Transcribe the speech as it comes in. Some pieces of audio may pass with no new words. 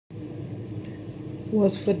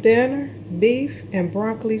was for dinner beef and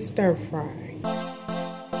broccoli stir fry.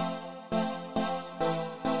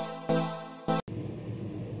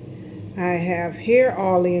 I have here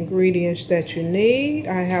all the ingredients that you need.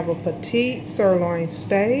 I have a petite sirloin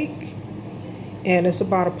steak, and it's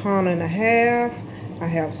about 1.5 pounds. I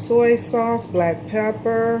have soy sauce, black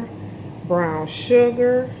pepper, brown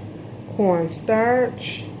sugar,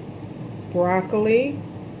 cornstarch, broccoli,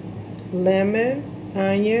 lemon,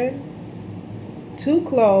 onion, 2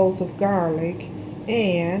 cloves of garlic,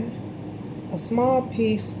 and a small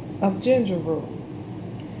piece of ginger root.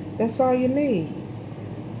 That's all you need.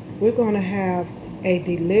 We're going to have a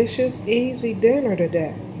delicious, easy dinner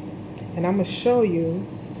today, and I'm going to show you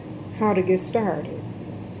how to get started.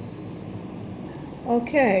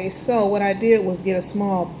 Okay, so what I did was get a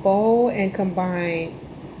small bowl and combine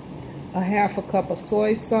 1/2 cup of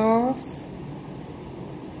soy sauce,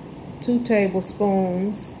 2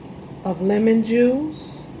 tablespoons of lemon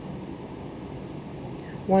juice,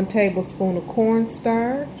 1 tablespoon of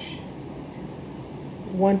cornstarch,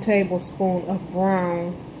 1 tablespoon of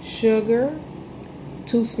brown sugar,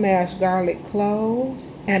 2 smashed garlic cloves,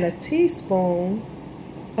 and a teaspoon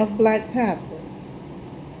of black pepper.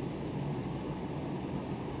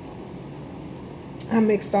 I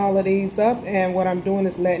mixed all of these up, and what I'm doing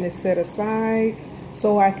is letting it set aside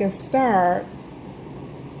so I can start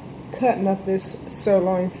cutting up this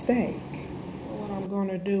sirloin steak. What I'm going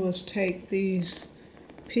to do is take these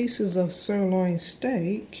pieces of sirloin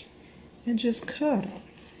steak and just cut them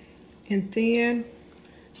in thin,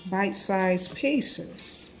 bite-sized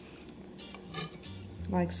pieces,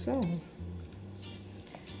 like so.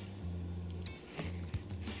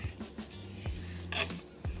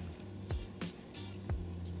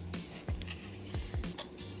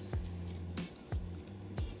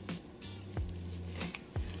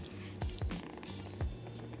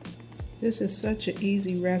 This is such an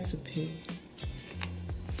easy recipe.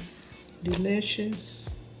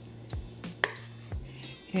 Delicious.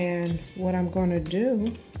 And what I'm going to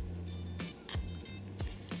do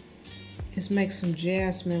is make some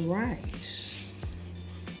jasmine rice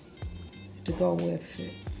to go with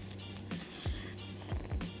it.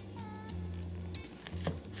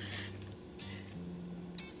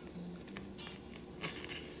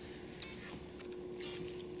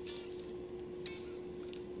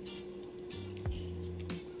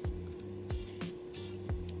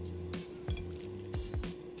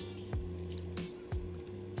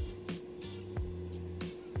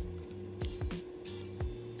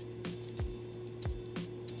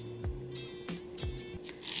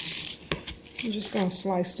 I'm just going to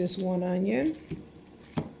slice this 1 onion.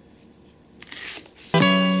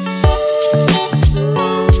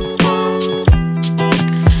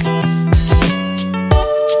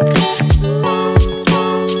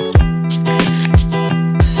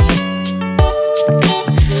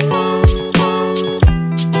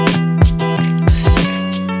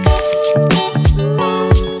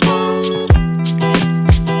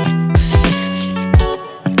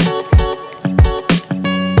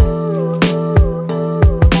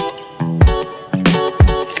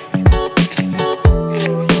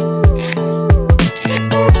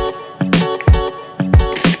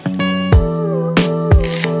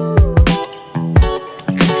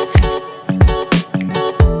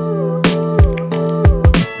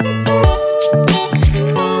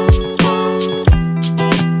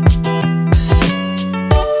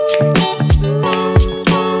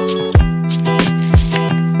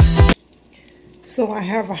 So I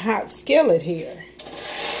have a hot skillet here.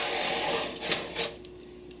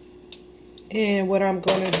 And what I'm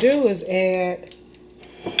going to do is add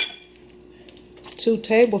 2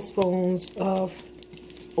 tablespoons of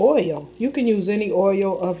oil. You can use any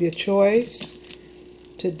oil of your choice.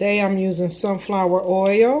 Today I'm using sunflower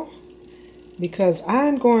oil because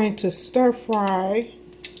I'm going to stir fry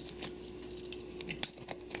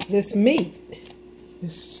this meat,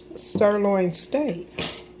 this sirloin steak.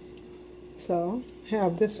 So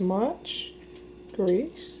have this much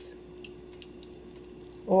grease,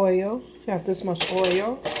 oil, have this much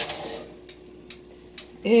oil,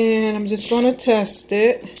 and I'm just going to test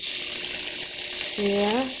it.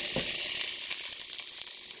 Yeah,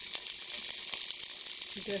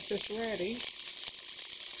 I guess it's ready.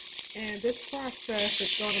 And this process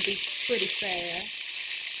is going to be pretty fast.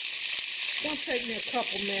 It's going to take me a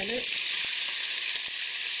couple minutes.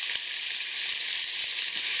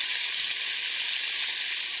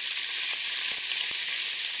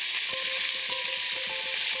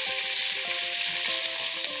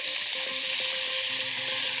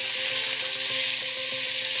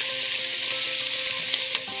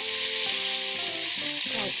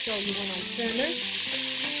 show you when I'm finished.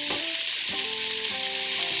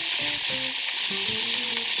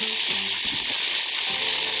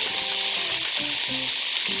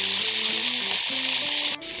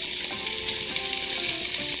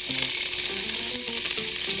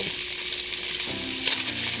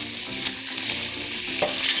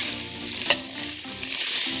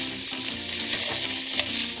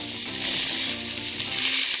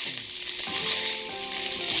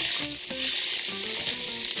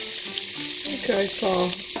 Okay, so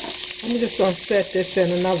I'm just going to set this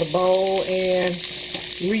in another bowl and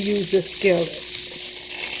reuse this skillet.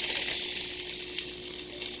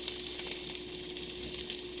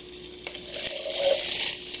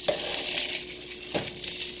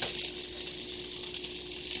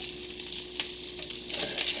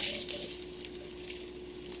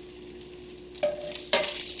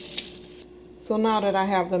 So now that I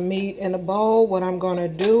have the meat in a bowl, what I'm going to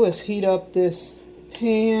do is heat up this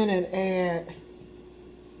pan and add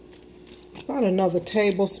about another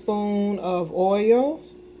tablespoon of oil,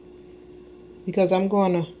 because I'm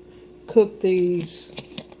going to cook these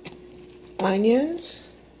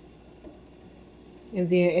onions and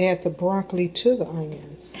then add the broccoli to the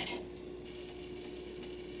onions.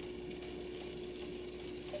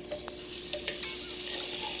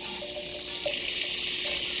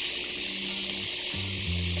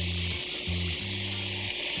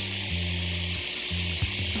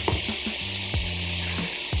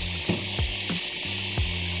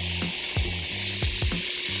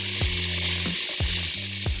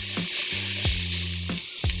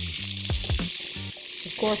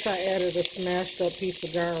 Of course, I added a smashed up piece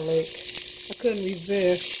of garlic. I couldn't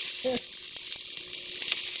resist.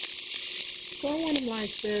 So I want them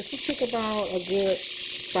like this. It took about a good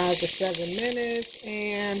 5 to 7 minutes,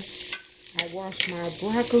 and I washed my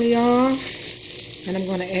broccoli off, and I'm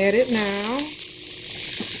going to add it now.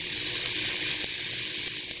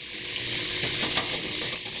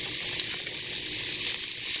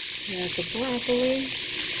 Add the broccoli.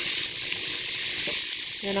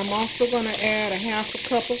 And I'm also going to add a half a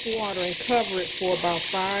cup of water and cover it for about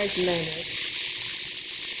 5 minutes.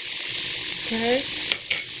 Okay,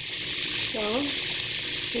 so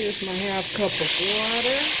here's my half cup of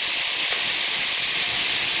water.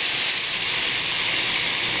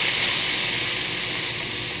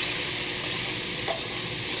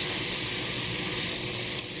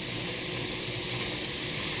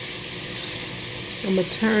 I'm going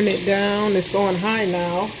to turn it down. It's on high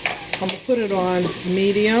now. I'm going to put it on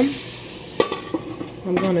medium.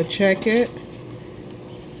 I'm going to check it.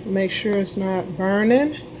 Make sure it's not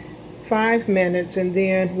burning. 5 minutes, and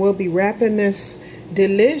then we'll be wrapping this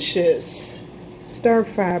delicious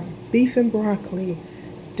stir-fry beef and broccoli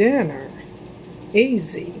dinner.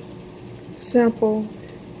 Easy, simple,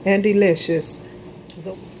 and delicious.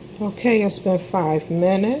 Okay, it's been 5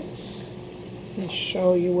 minutes. Let me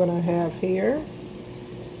show you what I have here.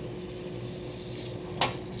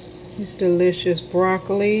 This delicious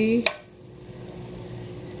broccoli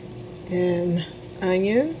and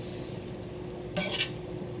onions.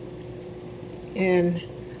 And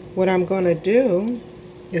what I'm going to do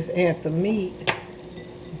is add the meat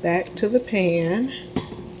back to the pan.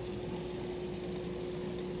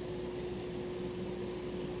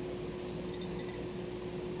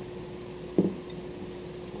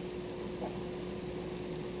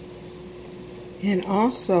 And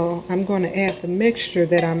also, I'm going to add the mixture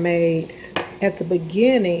that I made at the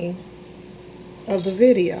beginning of the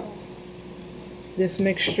video. This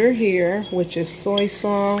mixture here, which is soy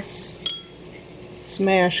sauce,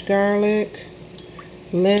 smashed garlic,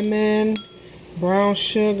 lemon, brown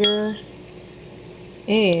sugar,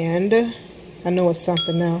 and I know it's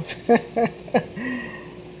something else.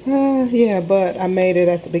 Yeah, but I made it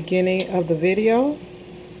at the beginning of the video.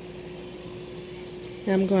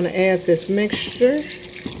 I'm going to add this mixture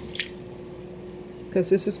because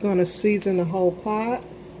this is going to season the whole pot.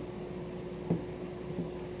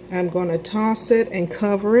 I'm going to toss it and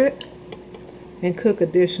cover it and cook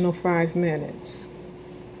additional 5 minutes.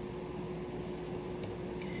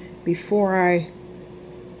 Before I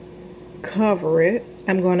cover it,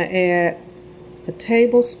 I'm going to add a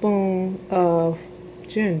tablespoon of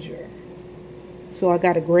ginger. So I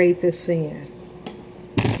got to grate this in.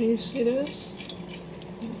 Can you see this?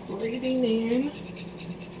 Grating in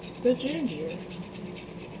the ginger.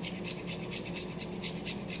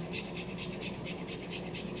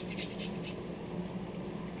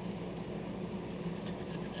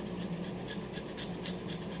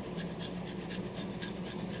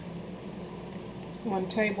 One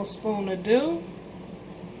tablespoon of dew.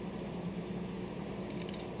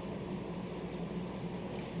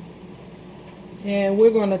 And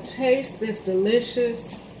we're going to taste this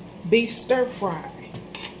delicious beef stir fry.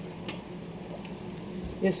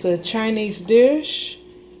 It's a Chinese dish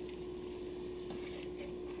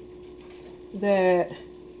that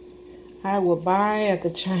I will buy at the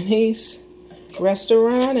Chinese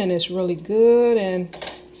restaurant, and it's really good.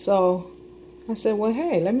 And so I said, well,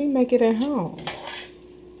 hey, let me make it at home.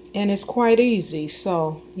 And it's quite easy.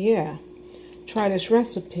 So yeah, try this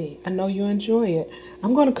recipe. I know you enjoy it.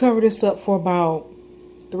 I'm going to cover this up for about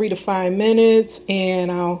 3 to 5 minutes,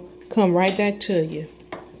 and I'll come right back to you.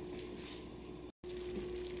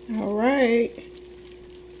 All right.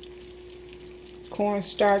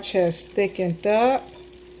 Cornstarch has thickened up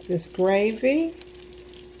this gravy.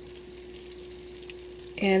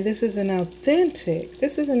 And this is an authentic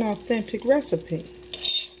recipe.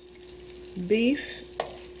 Beef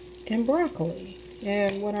and broccoli.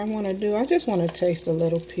 And what I want to do, I just want to taste a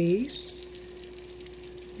little piece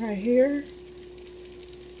right here.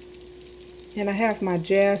 And I have my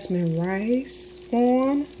jasmine rice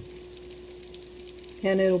on,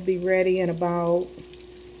 and it'll be ready in about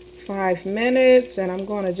 5 minutes, and I'm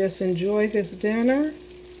going to just enjoy this dinner.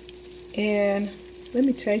 And let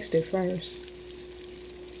me taste it first.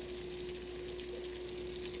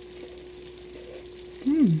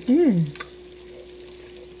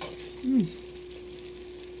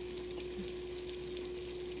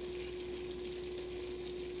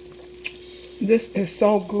 This is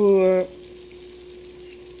so good.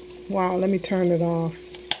 Wow, let me turn it off.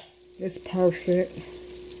 It's perfect.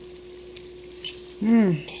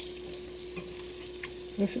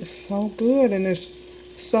 This is so good, and it's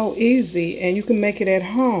so easy, and you can make it at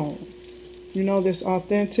home. You know, this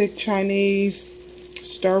authentic Chinese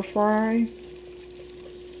stir fry,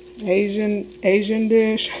 Asian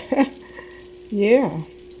dish. Yeah,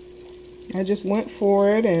 I just went for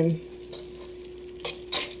it and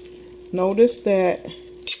noticed that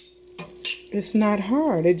it's not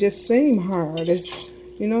hard. It just seemed hard. It's,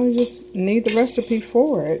 you know, you just need the recipe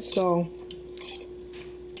for it. So,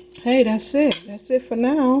 hey, that's it. That's it for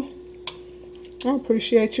now. I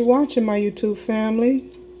appreciate you watching, my YouTube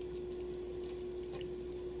family.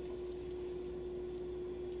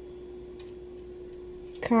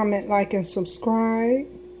 Comment, like, and subscribe.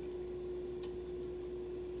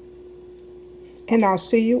 And I'll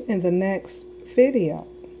see you in the next video.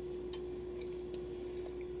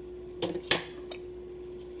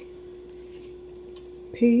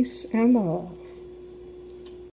 Peace and love.